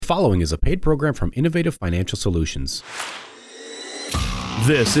following is a paid program from Innovative Financial Solutions.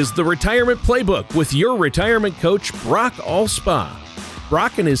 This is the Retirement Playbook with your retirement coach, Brock Allspaw.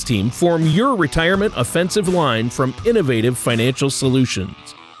 Brock and his team form your retirement offensive line from Innovative Financial Solutions.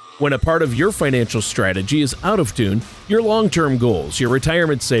 When a part of your financial strategy is out of tune, your long-term goals, your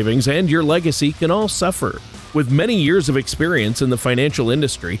retirement savings, and your legacy can all suffer. With many years of experience in the financial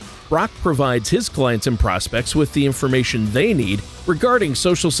industry, Brock provides his clients and prospects with the information they need regarding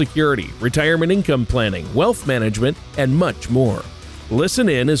Social Security, retirement income planning, wealth management, and much more. Listen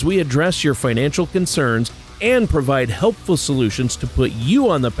in as we address your financial concerns and provide helpful solutions to put you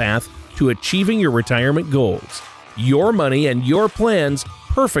on the path to achieving your retirement goals. Your money and your plans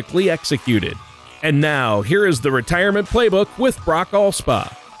perfectly executed. And now, here is the Retirement Playbook with Brock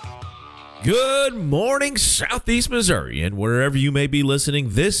Allspaw. Good morning, Southeast Missouri, and wherever you may be listening,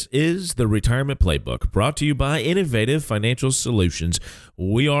 this is the Retirement Playbook, brought to you by Innovative Financial Solutions.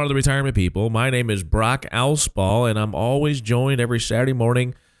 We are the retirement people. My name is Brock Allspaw, and I'm always joined every Saturday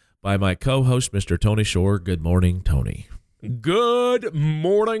morning by my co-host, Mr. Tony Shore. Good morning, Tony. Good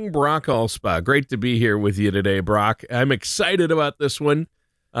morning, Brock Allspaw. Great to be here with you today, Brock. I'm excited about this one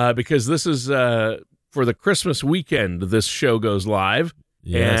because this is for the Christmas weekend. This show goes live.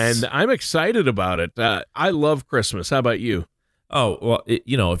 Yes. And I'm excited about it. I love Christmas. How about you? Oh, well,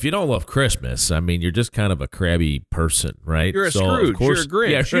 if you don't love Christmas, I mean, you're just kind of a crabby person, right? You're a Scrooge. Of course, you're a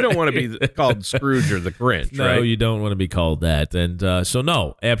Grinch. Yeah, You don't want to be called Scrooge or the Grinch, no, right? No, you don't want to be called that. And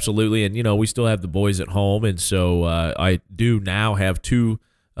no, absolutely. And, we still have the boys at home. And so I do now have two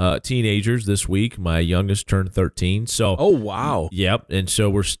teenagers this week. My youngest turned 13. So, oh, wow. Yep. And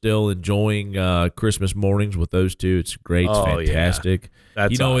so we're still enjoying Christmas mornings with those two. It's great. It's fantastic. Yeah.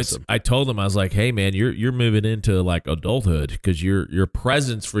 That's awesome. I told them, I was like, hey, man, you're moving into like adulthood because your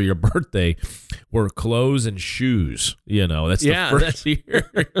presents for your birthday were clothes and shoes. That's the first year.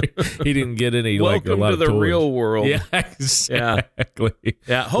 He didn't get any Welcome a lot to of the toys. Real world. Yeah, exactly.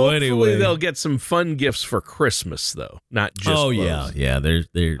 Yeah. Hopefully they'll get some fun gifts for Christmas, though, not just clothes. Yeah. They're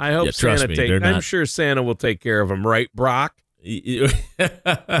I hope Santa I'm sure Santa will take care of them, right, Brock?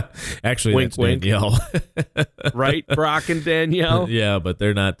 Actually, wink, that's wink. Danielle. Right, Brock and Danielle? Yeah, but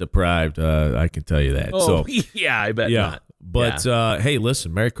they're not deprived. I can tell you that. Oh, yeah, I bet not. But hey,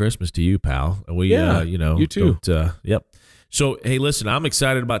 listen, Merry Christmas to you, pal. You too. Yep. So, hey, listen, I'm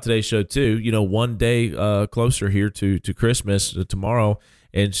excited about today's show too. One day closer here to Christmas tomorrow.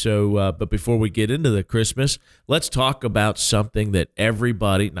 And so, but before we get into the Christmas, let's talk about something that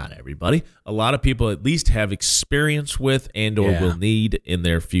not everybody, a lot of people at least have experience with and or will need in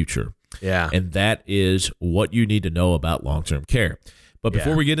their future. Yeah. And that is what you need to know about long-term care. But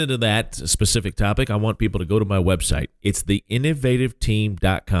before we get into that specific topic, I want people to go to my website. It's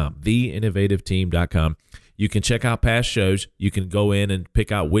theinnovativeteam.com, theinnovativeteam.com. You can check out past shows. You can go in and pick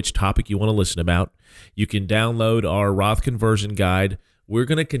out which topic you want to listen about. You can download our Roth conversion guide. We're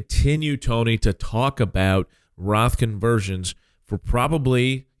going to continue, Tony, to talk about Roth conversions for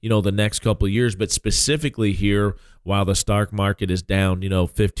probably, the next couple of years, but specifically here while the stock market is down,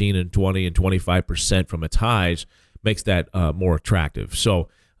 15 and 20 and 25% from its highs, makes that more attractive. So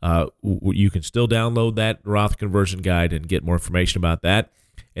you can still download that Roth conversion guide and get more information about that.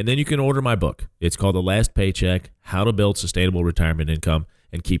 And then you can order my book. It's called The Last Paycheck, How to Build Sustainable Retirement Income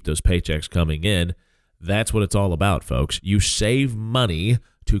and Keep Those Paychecks Coming In. That's what it's all about, folks. You save money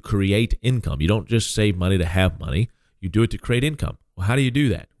to create income. You don't just save money to have money. You do it to create income. Well, how do you do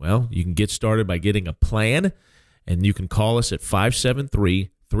that? Well, you can get started by getting a plan, and you can call us at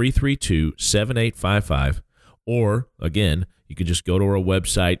 573-332-7855. Or, again, you can just go to our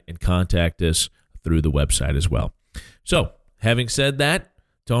website and contact us through the website as well. So, having said that,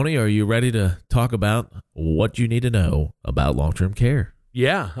 Tony, are you ready to talk about what you need to know about long-term care?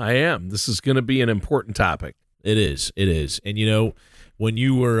 Yeah, I am. This is going to be an important topic. It is. And, when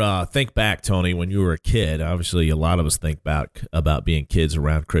you were, think back, Tony, when you were a kid, obviously a lot of us think about being kids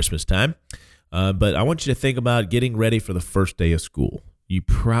around Christmas time. But I want you to think about getting ready for the first day of school. You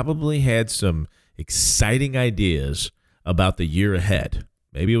probably had some exciting ideas about the year ahead.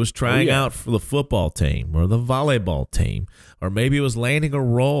 Maybe it was trying out for the football team or the volleyball team, or maybe it was landing a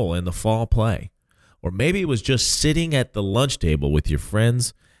role in the fall play. Or maybe it was just sitting at the lunch table with your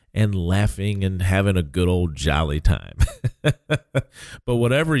friends and laughing and having a good old jolly time. But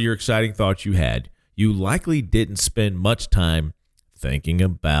whatever your exciting thoughts you had, you likely didn't spend much time thinking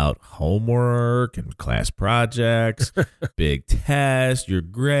about homework and class projects, big tests, your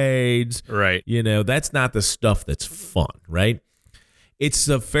grades. Right. That's not the stuff that's fun, right? It's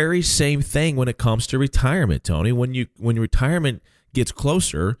the very same thing when it comes to retirement, Tony. When retirement gets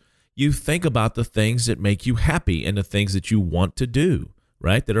closer, you think about the things that make you happy and the things that you want to do.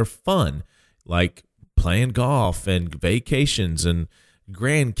 right, that are fun, like playing golf and vacations and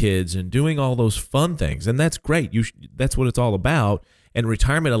grandkids and doing all those fun things. And that's great. That's what it's all about. And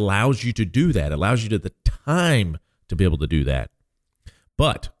retirement allows you to do that, allows you to the time to be able to do that.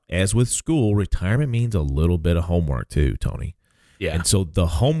 But as with school, retirement means a little bit of homework too, Tony. Yeah. And so the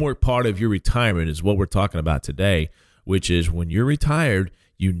homework part of your retirement is what we're talking about today, which is when you're retired,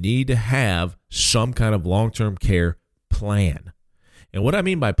 you need to have some kind of long-term care plan. And what I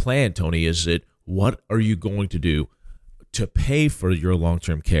mean by plan, Tony, is that what are you going to do to pay for your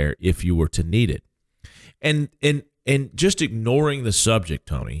long-term care if you were to need it? And just ignoring the subject,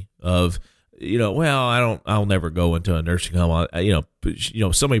 Tony, of, I'll never go into a nursing home.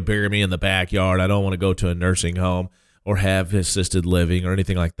 Somebody bury me in the backyard. I don't want to go to a nursing home or have assisted living or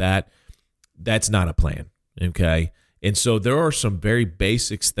anything like that. That's not a plan, okay? And so there are some very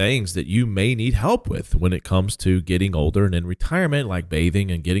basic things that you may need help with when it comes to getting older and in retirement, like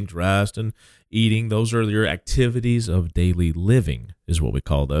bathing and getting dressed and eating. Those are your activities of daily living, is what we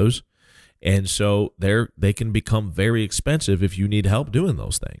call those. And so they can become very expensive if you need help doing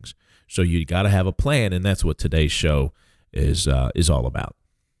those things. So you got to have a plan, and that's what today's show is all about.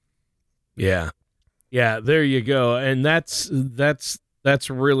 Yeah. Yeah, there you go. And that's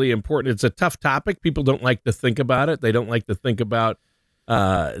really important. It's a tough topic. People don't like to think about it. They don't like to think about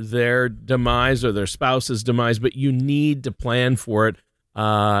their demise or their spouse's demise, but you need to plan for it.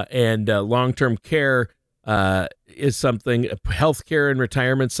 And long-term care is something, healthcare and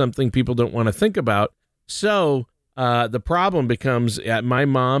retirement, something people don't want to think about. So the problem becomes, my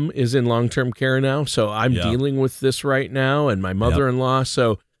mom is in long-term care now, so I'm dealing with this right now, and my mother-in-law.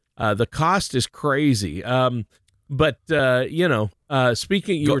 So the cost is crazy. But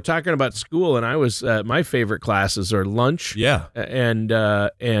speaking, you were talking about school, and I was my favorite classes are lunch, and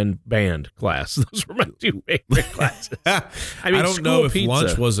band class. Those were my two favorite classes. I don't know if pizza.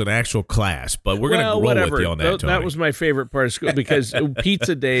 Lunch was an actual class, but we're going to roll with you on that, Tony. That was my favorite part of school because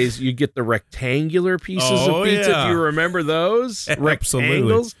pizza days, you get the rectangular pieces of pizza. Do you remember those? Absolutely.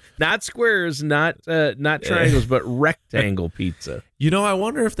 Rectangles, not squares, not triangles, but rectangle pizza. I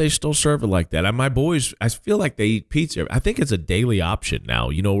wonder if they still serve it like that. My boys, I feel like they eat pizza. I think it's a daily option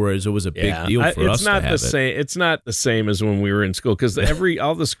now, whereas it was a big deal for us to have it. It's not the same as when we were in school because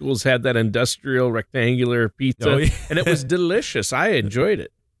all the schools had that industrial rectangular pizza, and it was delicious. I enjoyed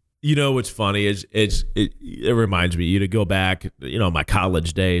it. What's funny is it reminds me, to go back, my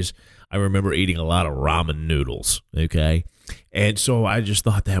college days, I remember eating a lot of ramen noodles, okay? And so I just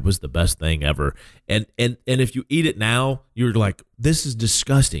thought that was the best thing ever. And if you eat it now, you're like, this is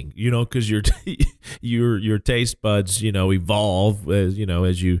disgusting, because your taste buds, evolve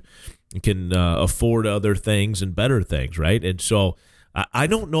as you can afford other things and better things, right? And so I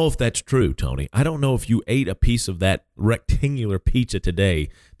don't know if that's true, Tony. I don't know if you ate a piece of that rectangular pizza today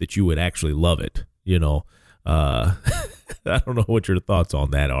that you would actually love it, I don't know what your thoughts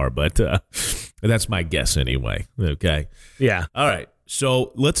on that are, but that's my guess anyway. Okay. Yeah. All right.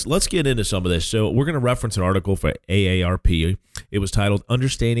 So let's get into some of this. So we're going to reference an article for AARP. It was titled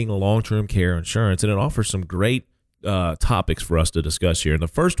 "Understanding Long-Term Care Insurance," and it offers some great topics for us to discuss here. And the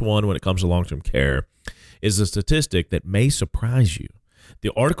first one, when it comes to long-term care, is a statistic that may surprise you.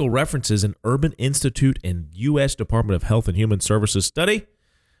 The article references an Urban Institute and U.S. Department of Health and Human Services study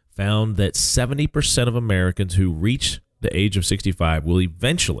found that 70% of Americans who reach the age of 65 will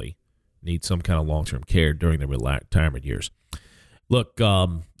eventually need some kind of long-term care during their retirement years. Look,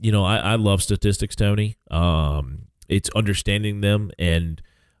 I love statistics, Tony. It's understanding them and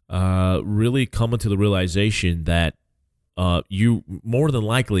really coming to the realization that you more than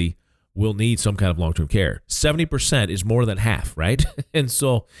likely will need some kind of long-term care. 70% is more than half, right? And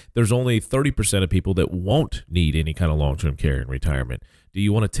so there's only 30% of people that won't need any kind of long-term care in retirement. Do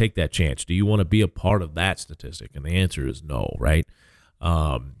you want to take that chance? Do you want to be a part of that statistic? And the answer is no, right?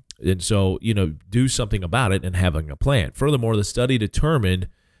 And so, do something about it and having a plan. Furthermore, the study determined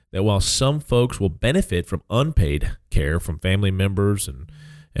that while some folks will benefit from unpaid care from family members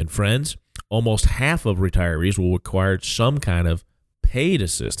and friends, almost half of retirees will require some kind of paid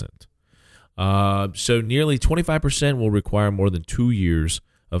assistance. So nearly 25% will require more than 2 years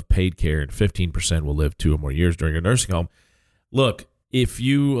of paid care, and 15% will live 2 or more years during a nursing home. Look, if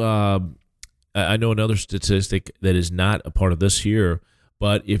you, I know another statistic that is not a part of this here,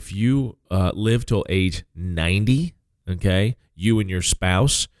 but if you live till age 90, okay, you and your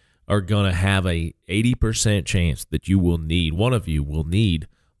spouse are going to have a 80% chance that one of you will need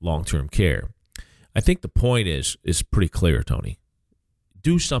long-term care. I think the point is pretty clear, Tony.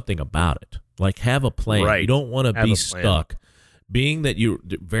 Do something about it. Like, have a plan. Right. You don't want to be stuck. Being that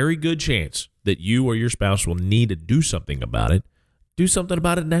very good chance that you or your spouse will need to do something about it, do something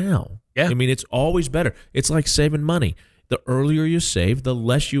about it now. Yeah. I mean, it's always better. It's like saving money. The earlier you save, the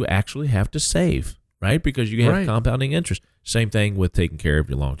less you actually have to save, right? Because you have compounding interest. Same thing with taking care of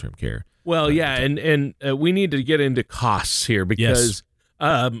your long-term care. Well, yeah, and we need to get into costs here because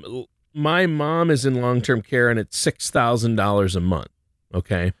my mom is in long-term care, and it's $6,000 a month,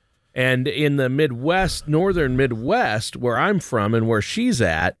 okay? And in the Midwest, northern Midwest, where I'm from and where she's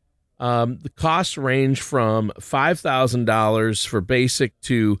at, the costs range from $5,000 for basic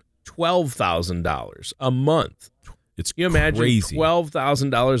to $12,000 a month. It's you imagine crazy.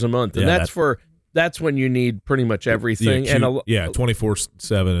 $12,000 a month, and that's when you need pretty much everything.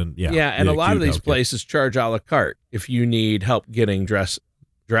 24/7, and and a lot of these places charge a la carte. If you need help getting dressed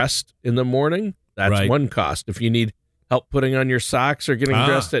in the morning, that's one cost. If you need help putting on your socks or getting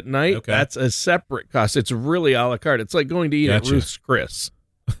dressed at night, that's a separate cost. It's really a la carte. It's like going to eat at Ruth's Chris.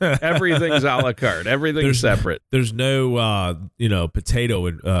 Everything's a la carte. Everything's separate. There's no, potato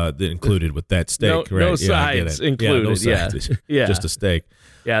included with that steak, right? No sides included. No sides. Yeah. Just a steak.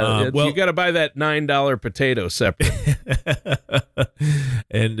 Yeah, you got to buy that $9 potato separate.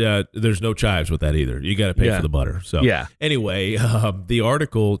 And there's no chives with that either. You got to pay for the butter. So anyway, the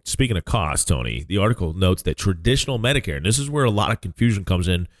article, speaking of cost, Tony, the article notes that traditional Medicare, and this is where a lot of confusion comes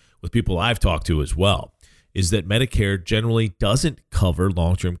in with people I've talked to as well, is that Medicare generally doesn't cover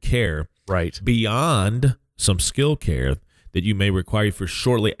long-term care beyond some skill care that you may require for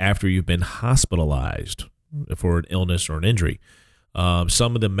shortly after you've been hospitalized for an illness or an injury.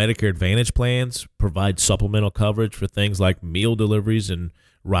 Some of the Medicare Advantage plans provide supplemental coverage for things like meal deliveries and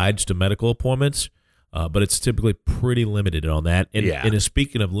rides to medical appointments, but it's typically pretty limited on that. And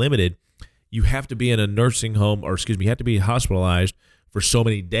speaking of limited, you have to be in a nursing home, you have to be hospitalized for so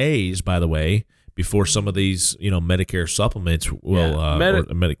many days, by the way, before some of these, Medicare supplements will. Go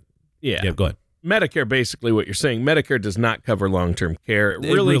ahead. Medicare, basically, what you're saying, Medicare does not cover long-term care. It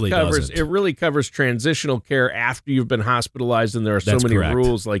really covers transitional care after you've been hospitalized, and there are so many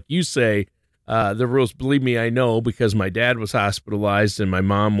rules, like you say. The rules, believe me, I know, because my dad was hospitalized and my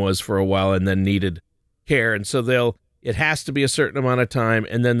mom was for a while, and then needed care, and so it has to be a certain amount of time,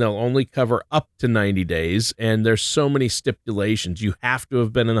 and then they'll only cover up to 90 days, and there's so many stipulations. You have to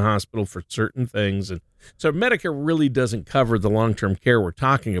have been in the hospital for certain things, and so Medicare really doesn't cover the long-term care we're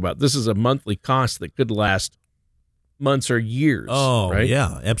talking about. This is a monthly cost that could last months or years. Oh, right?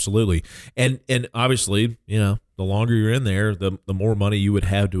 Yeah, absolutely. And obviously, the longer you're in there, the more money you would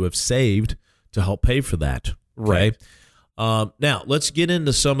have to have saved to help pay for that. Okay? Right. Now, let's get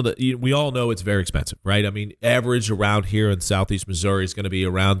into some of we all know it's very expensive, right? I mean, average around here in Southeast Missouri is going to be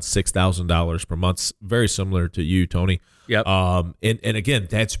around $6,000 per month, very similar to you, Tony. Yep. And again,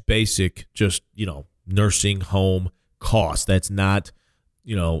 that's basic, just, nursing home cost. That's not,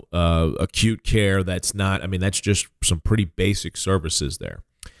 acute care. That's not, that's just some pretty basic services there.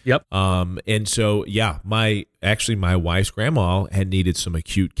 Yep. And so, my wife's grandma had needed some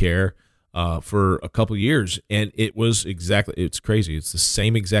acute care for a couple of years, and it's crazy. It's the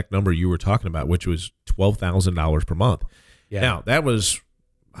same exact number you were talking about, which was $12,000 per month. Yeah. Now, that was,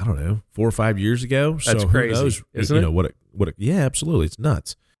 I don't know, 4 or 5 years ago. That's so crazy, who knows, isn't it? Yeah, absolutely. It's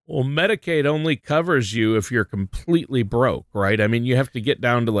nuts. Well, Medicaid only covers you if you're completely broke, right? I mean, you have to get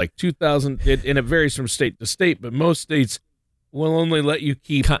down to like $2,000, and it varies from state to state, but most states will only let you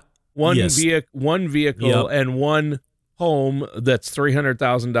keep one vehicle and one home that's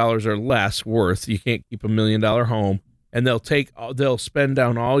 $300,000 or less worth. You can't keep $1 million home, and they'll spend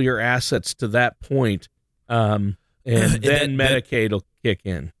down all your assets to that point, and then Medicaid will kick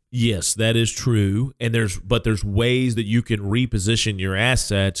in. Yes, that is true, and there's ways that you can reposition your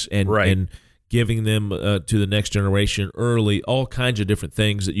assets and giving them to the next generation early. All kinds of different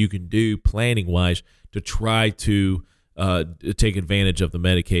things that you can do planning wise to try to take advantage of the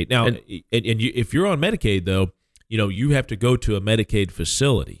Medicaid. Now, if you're on Medicaid though, you have to go to a Medicaid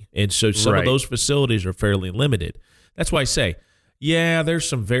facility, and so some of those facilities are fairly limited. That's why I say, there's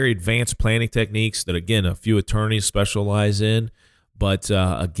some very advanced planning techniques that again a few attorneys specialize in. But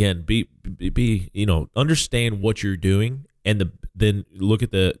again, understand what you're doing, and then look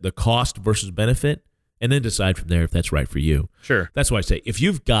at the cost versus benefit, and then decide from there if that's right for you. Sure. That's why I say if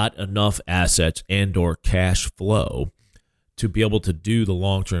you've got enough assets and/or cash flow to be able to do the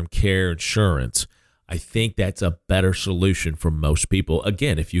long-term care insurance, I think that's a better solution for most people.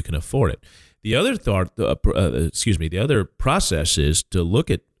 Again, if you can afford it. The other the other process is to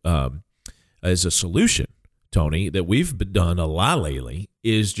look at as a solution, Tony, that we've done a lot lately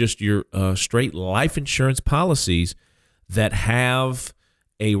is just your straight life insurance policies that have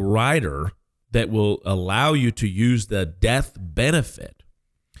a rider that will allow you to use the death benefit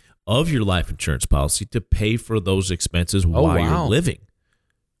of your life insurance policy to pay for those expenses while you're living.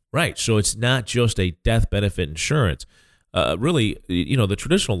 Right. So it's not just a death benefit insurance. Really, the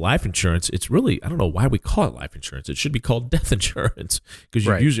traditional life insurance, it's really, I don't know why we call it life insurance. It should be called death insurance because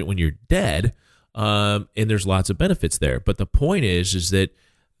you use it when you're dead, and there's lots of benefits there. But the point is that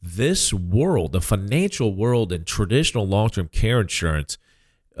this world, the financial world and traditional long-term care insurance,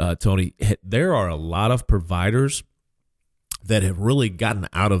 Tony, there are a lot of providers that have really gotten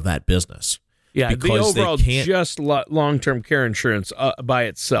out of that business. Yeah, the overall just long-term care insurance by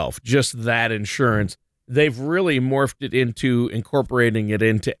itself, just that insurance, they've really morphed it into incorporating it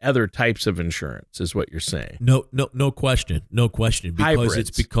into other types of insurance, is what you're saying. No question. Because hybrids.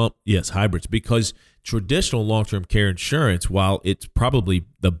 It's become, hybrids, because traditional long-term care insurance, while it's probably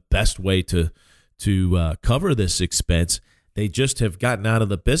the best way to cover this expense, they just have gotten out of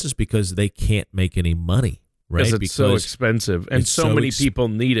the business because they can't make any money, right? Because it's so expensive, and so many people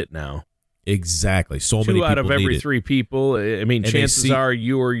need it now. Exactly. So many people need it. 2 out of every 3 people, I mean, chances are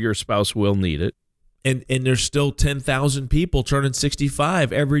you or your spouse will need it. And there's still 10,000 people turning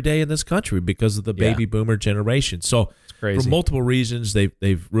 65 every day in this country because of the baby boomer generation. So for multiple reasons,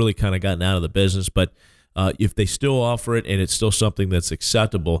 they've really kind of gotten out of the business. But if they still offer it and it's still something that's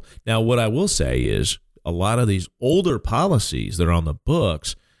acceptable. Now, what I will say is a lot of these older policies that are on the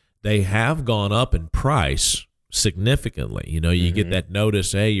books, they have gone up in price significantly. You get that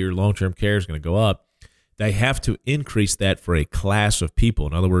notice, hey, your long-term care is going to go up. They have to increase that for a class of people.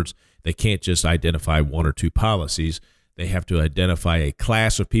 In other words, they can't just identify 1 or 2 policies. They have to identify a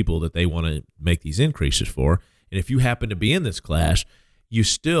class of people that they want to make these increases for. And if you happen to be in this class, you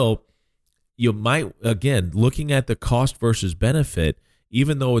might, again, looking at the cost versus benefit,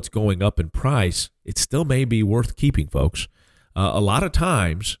 even though it's going up in price, it still may be worth keeping, folks. A lot of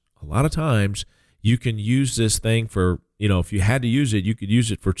times, you can use this thing for, if you had to use it, you could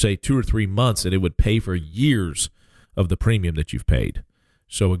use it for, say, 2 or 3 months, and it would pay for years of the premium that you've paid.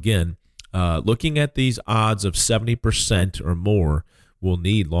 So, again, looking at these odds of 70% or more will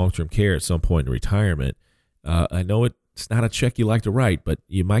need long-term care at some point in retirement. I know it's not a check you like to write, but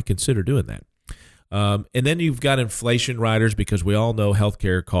you might consider doing that. And then you've got inflation riders, because we all know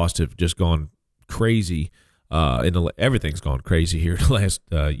healthcare costs have just gone crazy. Everything's gone crazy here in the last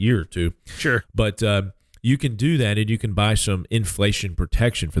year or two. Sure. But you can do that, and you can buy some inflation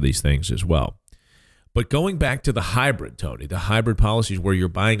protection for these things as well. But going back to the hybrid, Tony, the hybrid policies where you're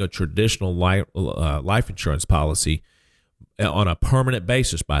buying a traditional life insurance policy on a permanent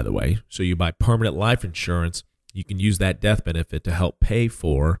basis, by the way. So you buy permanent life insurance, you can use that death benefit to help pay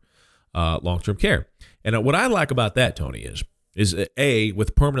for long-term care. And what I like about that, Tony, is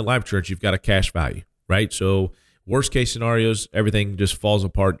with permanent life insurance, you've got a cash value, right? So worst case scenarios, everything just falls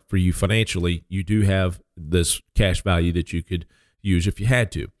apart for you financially. You do have this cash value that you could use if you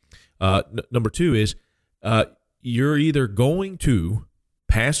had to. Number 2 is you're either going to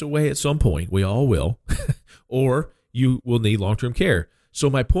pass away at some point, we all will, or you will need long-term care. So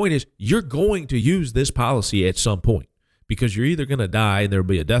my point is you're going to use this policy at some point, because you're either going to die and there'll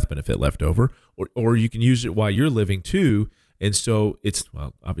be a death benefit left over, or you can use it while you're living too. And so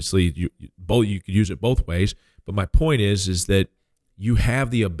obviously you could use it both ways. But my point is that you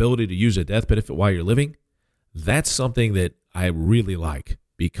have the ability to use a death benefit while you're living. That's something that I really like,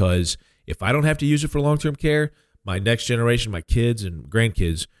 because if I don't have to use it for long-term care, my next generation, my kids and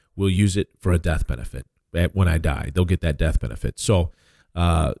grandkids, will use it for a death benefit. When I die, they'll get that death benefit. So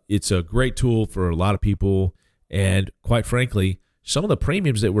it's a great tool for a lot of people. And quite frankly, some of the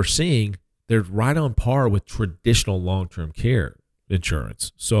premiums that we're seeing, they're right on par with traditional long-term care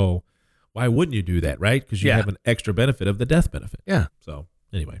insurance. So why wouldn't you do that, right? Because you have an extra benefit of the death benefit. Yeah. So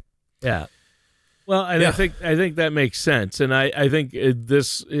anyway. Yeah. Well, and I think that makes sense. And I think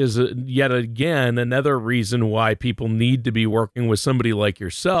this is yet again another reason why people need to be working with somebody like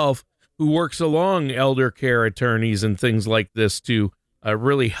yourself, who works along elder care attorneys and things like this to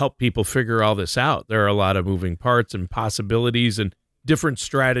really help people figure all this out. There are a lot of moving parts and possibilities and different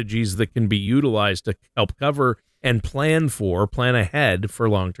strategies that can be utilized to help cover and plan ahead for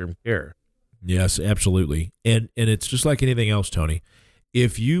long-term care. Yes, absolutely. And it's just like anything else, Tony.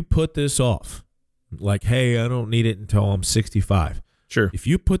 If you put this off, like, hey, I don't need it until I'm 65. Sure. If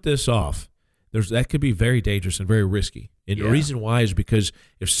you put this off, that could be very dangerous and very risky. And the reason why is because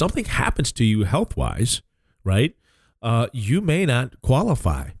if something happens to you health-wise, right, you may not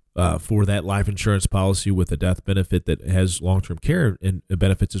qualify for that life insurance policy with a death benefit that has long-term care and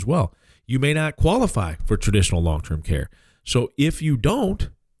benefits as well. You may not qualify for traditional long-term care. So if you don't,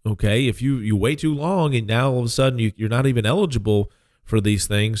 okay, if you wait too long and now all of a sudden you're not even eligible for these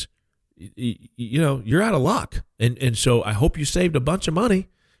things, you're out of luck. And so I hope you saved a bunch of money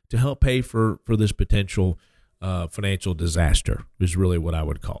to help pay for this potential financial disaster is really what I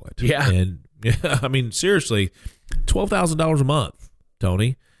would call it. Yeah. And I mean, seriously, $12,000 a month,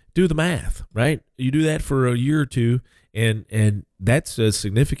 Tony, do the math, right? You do that for a year or two, and that's a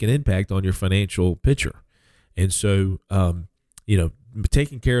significant impact on your financial picture. And so,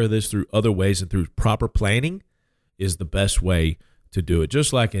 taking care of this through other ways and through proper planning is the best way to do it.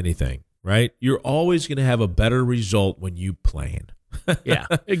 Just like anything, right? You're always going to have a better result when you plan. Yeah,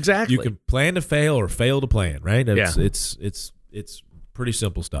 exactly. You can plan to fail or fail to plan, right? It's pretty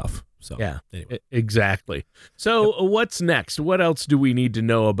simple stuff. So yeah, anyway. Exactly. So what's next? What else do we need to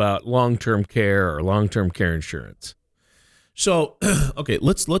know about long-term care or long-term care insurance? So, okay,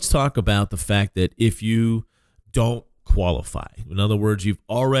 let's talk about the fact that if you don't qualify, in other words, you've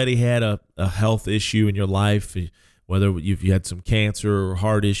already had a health issue in your life, whether you've had some cancer or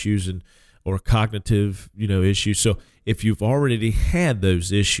heart issues or cognitive, issues. So if you've already had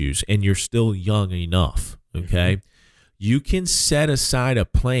those issues and you're still young enough, okay, you can set aside a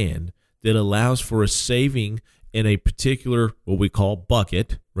plan that allows for a saving in a particular, what we call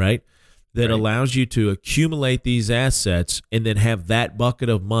bucket, right? That allows you to accumulate these assets and then have that bucket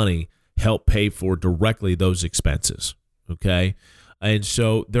of money help pay for directly those expenses, okay? And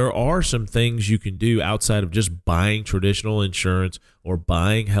so there are some things you can do outside of just buying traditional insurance or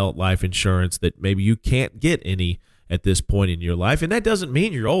buying health life insurance that maybe you can't get any at this point in your life. And that doesn't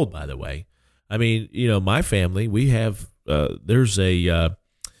mean you're old, by the way. I mean, my family, we have, there's a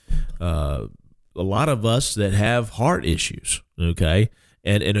lot of us that have heart issues, okay?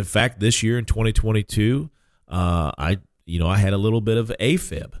 And in fact, this year in 2022, I had a little bit of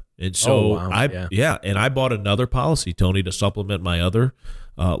AFib. And so and I bought another policy, Tony, to supplement my other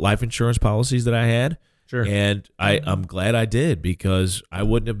life insurance policies that I had. Sure. And I'm glad I did, because I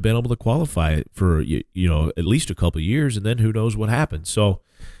wouldn't have been able to qualify for, at least a couple of years, and then who knows what happens. So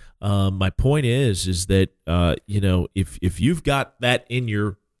my point is that, if you've got that in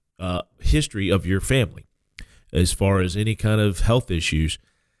your history of your family, as far as any kind of health issues,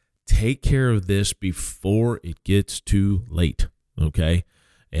 take care of this before it gets too late, okay?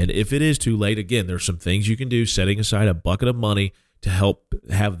 And if it is too late, again, there's some things you can do, setting aside a bucket of money to help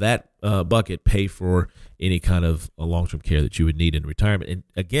have that bucket pay for any kind of long-term care that you would need in retirement. And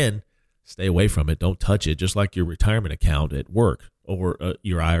again, stay away from it. Don't touch it, just like your retirement account at work or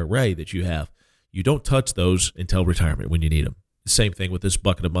your IRA that you have. You don't touch those until retirement when you need them. Same thing with this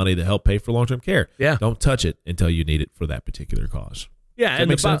bucket of money to help pay for long-term care. Yeah. Don't touch it until you need it for that particular cause. Yeah. Does that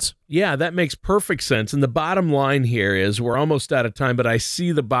make sense? Yeah, that makes perfect sense. And the bottom line here is, we're almost out of time, but I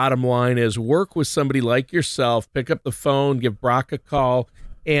see the bottom line is work with somebody like yourself, pick up the phone, give Brock a call,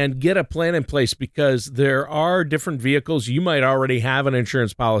 and get a plan in place, because there are different vehicles. You might already have an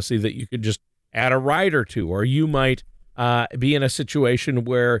insurance policy that you could just add a rider to, or you might be in a situation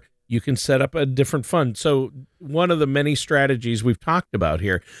where you can set up a different fund. So one of the many strategies we've talked about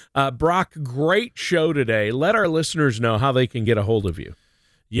here. Brock, great show today. Let our listeners know how they can get a hold of you.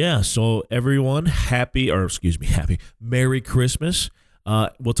 Yeah, so everyone, Merry Christmas.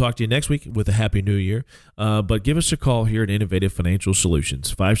 We'll talk to you next week with a Happy New Year. But give us a call here at Innovative Financial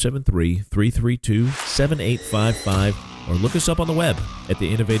Solutions, 573-332-7855, or look us up on the web at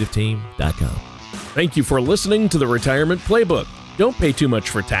theinnovativeteam.com. Thank you for listening to the Retirement Playbook. Don't pay too much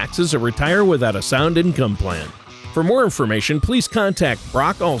for taxes or retire without a sound income plan. For more information, please contact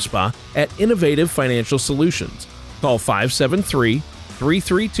Brock Allspaw at Innovative Financial Solutions. Call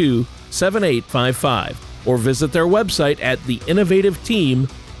 573-332-7855 or visit their website at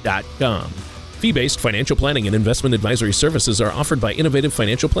theinnovativeteam.com. Fee-based financial planning and investment advisory services are offered by Innovative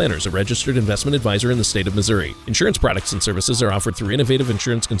Financial Planners, a registered investment advisor in the state of Missouri. Insurance products and services are offered through Innovative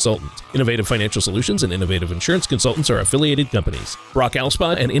Insurance Consultants. Innovative Financial Solutions and Innovative Insurance Consultants are affiliated companies. Brock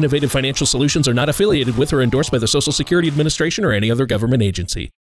Allspaw and Innovative Financial Solutions are not affiliated with or endorsed by the Social Security Administration or any other government agency.